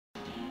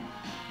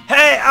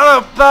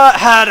hello, but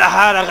had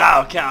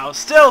a cow.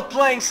 Still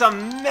playing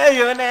some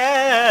Million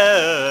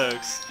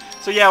X.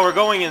 So yeah, we're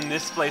going in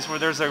this place where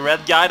there's a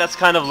red guy that's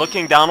kind of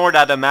looking downward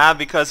at the map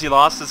because he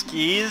lost his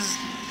keys.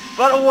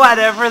 But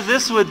whatever,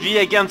 this would be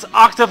against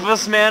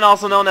Octopus Man,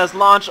 also known as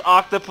Launch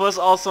Octopus,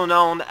 also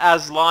known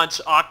as Launch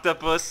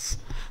Octopus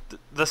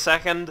the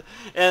second.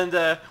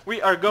 And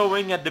we are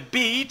going at the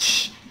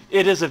beach.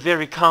 It is a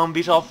very calm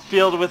beach, all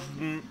filled with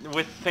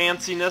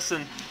fanciness,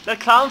 and that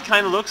clown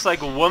kind of looks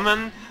like a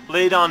woman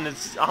laid on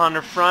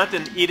her front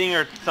and eating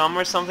her thumb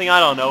or something,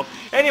 I don't know.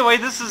 Anyway,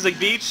 this is a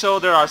beach, so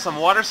there are some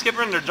water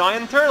skipper and there are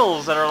giant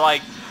turtles that are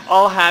like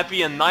all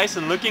happy and nice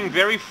and looking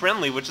very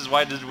friendly, which is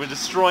why we're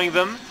destroying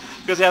them,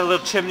 because they have a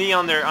little chimney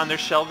on their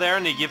shell there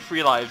and they give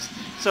free lives.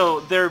 So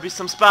there will be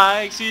some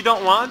spikes, so you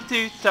don't want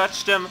to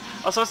touch them.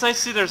 Also, it's nice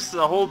to see there's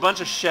a whole bunch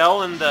of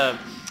shell in the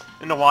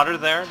water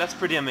there. That's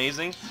pretty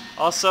amazing.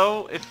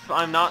 Also, if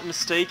I'm not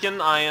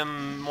mistaken, I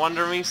am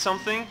wondering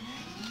something.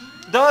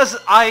 Does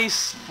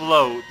ice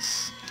float?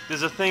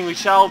 There's a thing we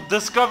shall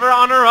discover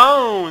on our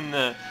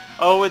own.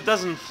 Oh, it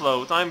doesn't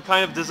float. I'm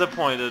kind of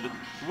disappointed.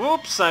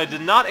 Whoops, I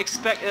did not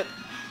expect it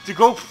to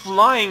go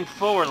flying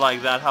forward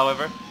like that,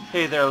 however.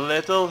 Hey there,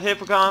 little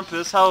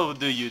hippocampus, how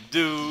do you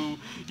do?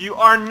 You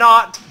are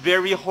not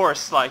very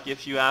horse-like,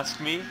 if you ask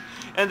me.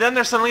 And then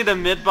there's suddenly the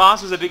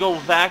mid-boss, who's a big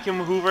old vacuum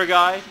hoover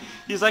guy.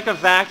 He's like a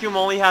vacuum,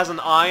 only has an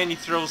eye, and he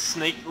throws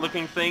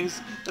snake-looking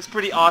things. That's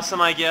pretty awesome,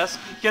 I guess.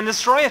 You can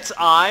destroy its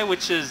eye,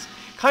 which is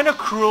kind of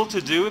cruel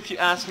to do, if you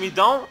ask me.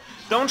 Don't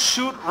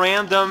shoot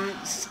random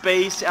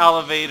space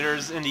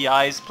elevators in the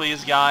eyes,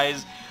 please,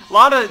 guys.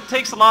 It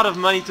takes a lot of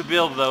money to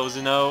build those,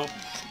 you know.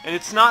 And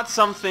it's not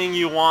something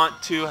you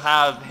want to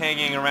have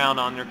hanging around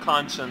on your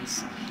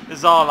conscience,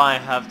 is all I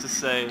have to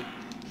say.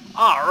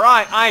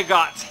 Alright, I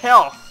got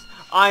health.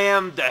 I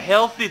am the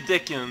Healthy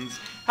Dickens.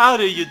 How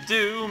do you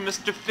do,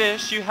 Mr.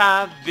 Fish? You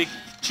have big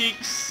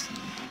cheeks.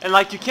 And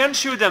like, you can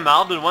shoot them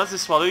out, but once they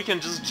swallow, you can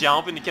just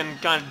jump and you can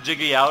kind of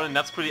jiggy out, and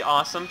that's pretty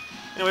awesome.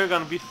 Anyway, we're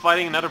going to be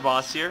fighting another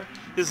boss here.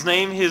 His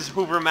name is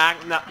Hoover Mac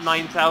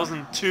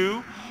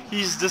 9002.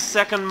 He's the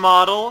second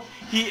model.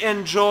 He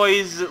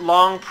enjoys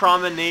long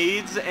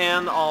promenades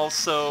and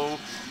also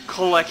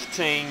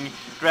collecting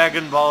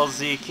Dragon Ball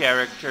Z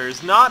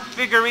characters. Not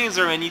figurines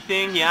or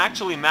anything, he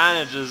actually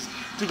manages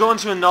to go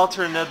into an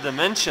alternate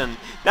dimension.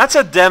 That's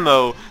a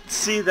demo to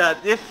see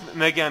that if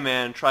Mega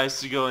Man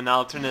tries to go in an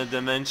alternate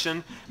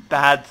dimension,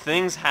 bad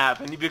things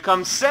happen. He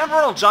becomes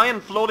several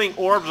giant floating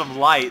orbs of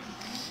light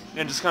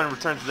and just kind of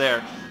returns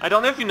there. I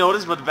don't know if you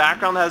noticed, but the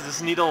background has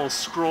this neat little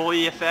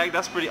scrolly effect.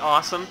 That's pretty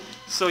awesome.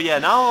 So yeah,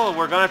 now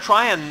we're gonna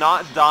try and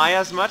not die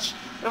as much.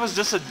 That was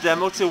just a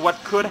demo to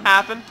what could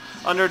happen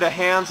under the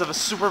hands of a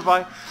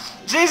supervisor.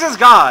 Jesus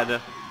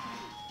God!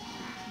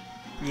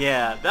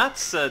 Yeah,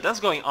 that's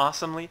going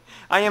awesomely.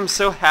 I am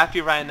so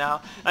happy right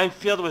now. I'm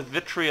filled with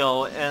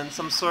vitriol and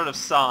some sort of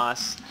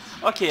sauce.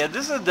 Okay,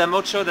 this is a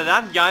demo show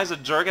that guy's a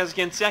jerk. As you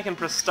can see, I can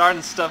press start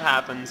and stuff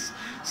happens.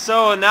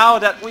 So now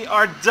that we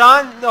are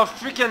done, no,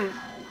 freaking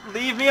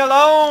leave me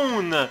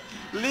alone!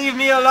 Leave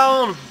me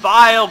alone,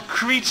 vile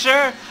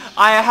creature!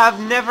 I have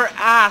never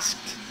asked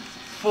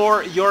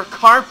for your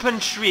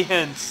carpentry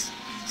hints.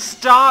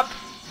 Stop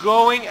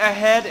going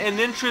ahead and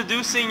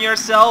introducing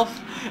yourself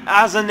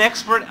as an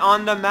expert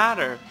on the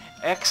matter.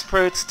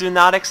 Experts do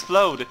not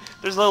explode.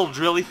 There's a little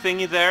drilly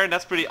thingy there.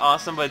 That's pretty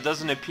awesome, but it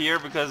doesn't appear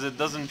because it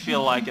doesn't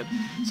feel like it.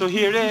 So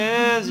here it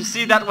is. You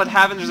see that what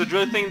happens? There's a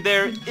drilly thing.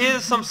 There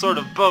is some sort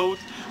of boat.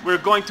 We're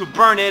going to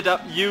burn it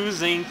up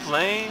using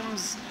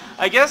flames.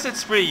 I guess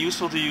it's pretty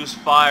useful to use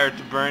fire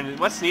to burn it.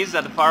 What's neat is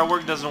that the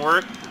firework doesn't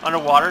work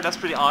underwater. That's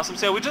pretty awesome.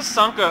 So yeah, we just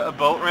sunk a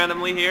boat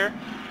randomly here.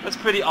 That's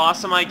pretty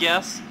awesome, I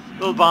guess.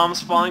 Little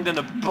bombs falling, then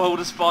the boat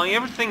is falling.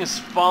 Everything is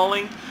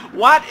falling.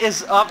 What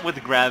is up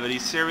with gravity?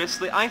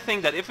 Seriously, I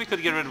think that if we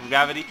could get rid of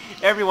gravity,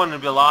 everyone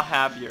would be a lot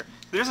happier.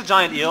 There's a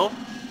giant eel.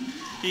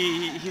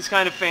 He's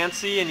kind of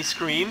fancy and he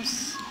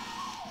screams.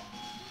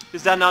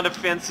 Is that not a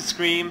fancy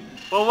scream?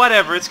 Well,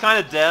 whatever. It's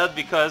kind of dead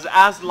because,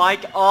 as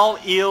like all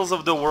eels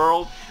of the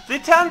world, they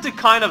tend to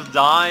kind of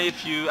die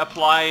if you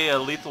apply a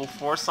lethal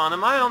force on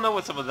them. I don't know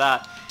what's up with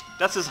that.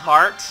 That's his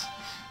heart.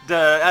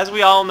 As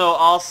we all know,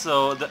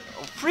 also the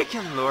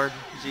freaking Lord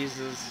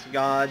Jesus,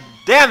 God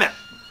damn it!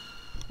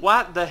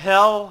 What the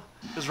hell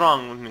is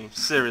wrong with me?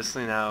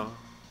 Seriously now.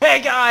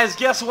 Hey guys,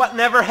 guess what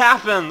never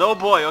happened? Oh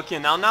boy, okay,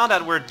 now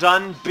that we're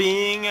done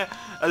being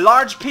a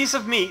large piece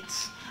of meat,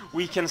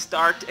 we can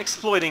start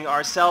exploiting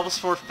ourselves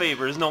for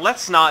favors. No,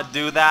 let's not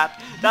do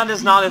that. That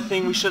is not a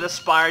thing we should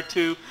aspire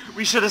to.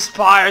 We should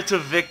aspire to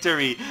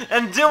victory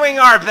and doing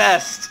our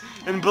best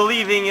and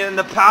believing in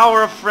the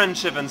power of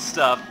friendship and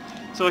stuff.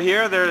 So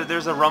here,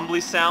 there's a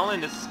rumbly sound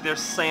and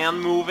there's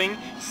sand moving.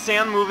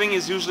 Sand moving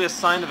is usually a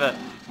sign of a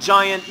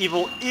giant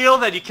evil eel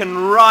that you can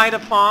ride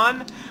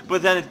upon,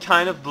 but then it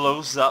kind of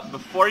blows up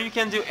before you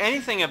can do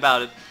anything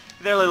about it.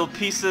 They're little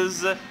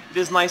pieces. It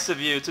is nice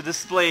of you to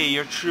display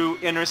your true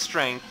inner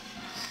strength.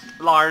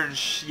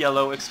 Large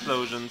yellow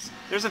explosions.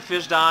 There's a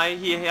fish guy.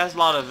 He has a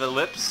lot of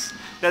lips.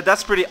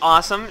 That's pretty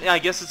awesome. I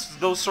guess it's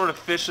those sort of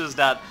fishes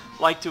that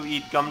like to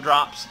eat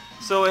gumdrops.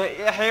 So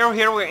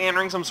here we're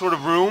entering some sort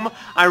of room.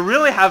 I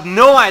really have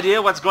no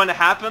idea what's going to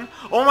happen.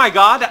 Oh my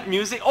god, that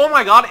music. Oh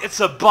my god, it's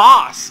a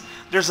boss.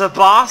 There's a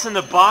boss in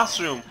the boss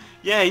room.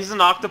 Yeah, he's an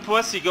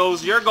octopus. He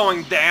goes, you're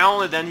going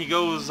down, and then he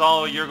goes,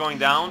 oh, you're going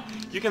down.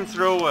 You can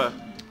throw a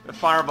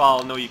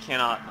fireball. No, you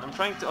cannot. I'm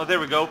trying to... Oh, there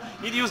we go.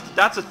 He'd use...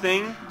 That's a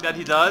thing that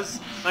he does.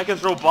 I can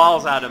throw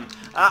balls at him.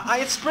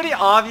 It's pretty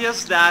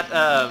obvious that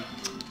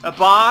a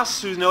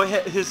boss who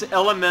his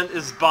element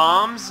is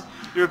bombs,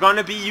 you're going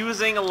to be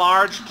using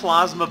large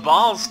plasma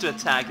balls to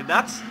attack.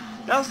 That's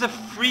the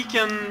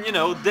freaking, you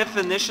know,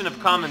 definition of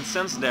common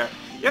sense there.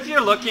 If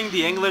you're looking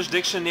the English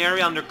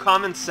dictionary under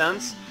common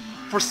sense,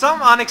 for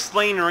some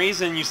unexplained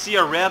reason you see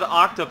a red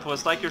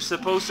octopus like you're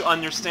supposed to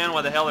understand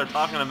what the hell they're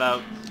talking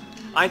about.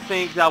 I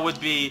think that would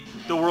be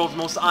the world's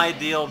most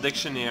ideal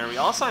dictionary.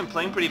 Also, I'm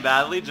playing pretty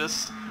badly,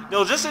 just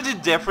to do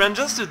different,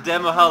 just to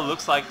demo how it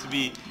looks like to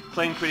be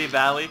playing pretty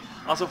badly.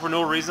 Also, for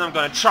no reason, I'm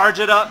gonna charge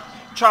it up.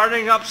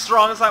 Charging up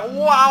strong, it's like,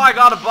 wow, I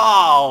got a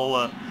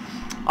ball!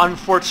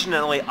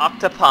 Unfortunately,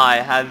 octopi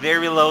have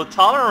very low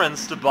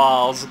tolerance to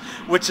balls,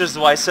 which is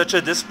why such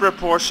a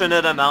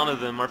disproportionate amount of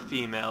them are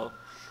female.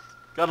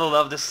 Gotta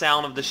love the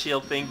sound of the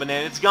shield thing, but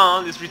then it's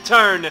gone. It's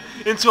returned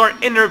into our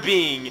inner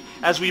being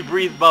as we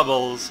breathe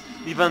bubbles,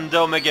 even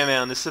though Mega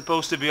Man is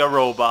supposed to be a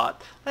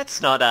robot.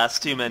 Let's not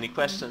ask too many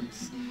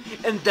questions.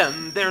 And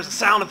then there's a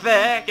sound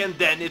effect, and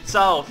then it's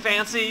all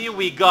fancy.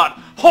 We got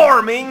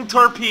Horming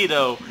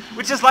Torpedo,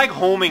 which is like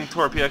homing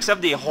torpedo,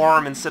 except the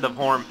horm instead of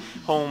home.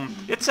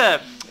 It's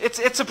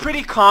a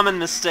pretty common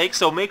mistake,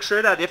 so make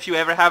sure that if you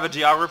ever have a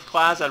geography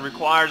class that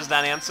requires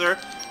that answer,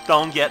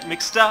 don't get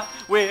mixed up.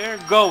 We're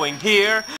going here.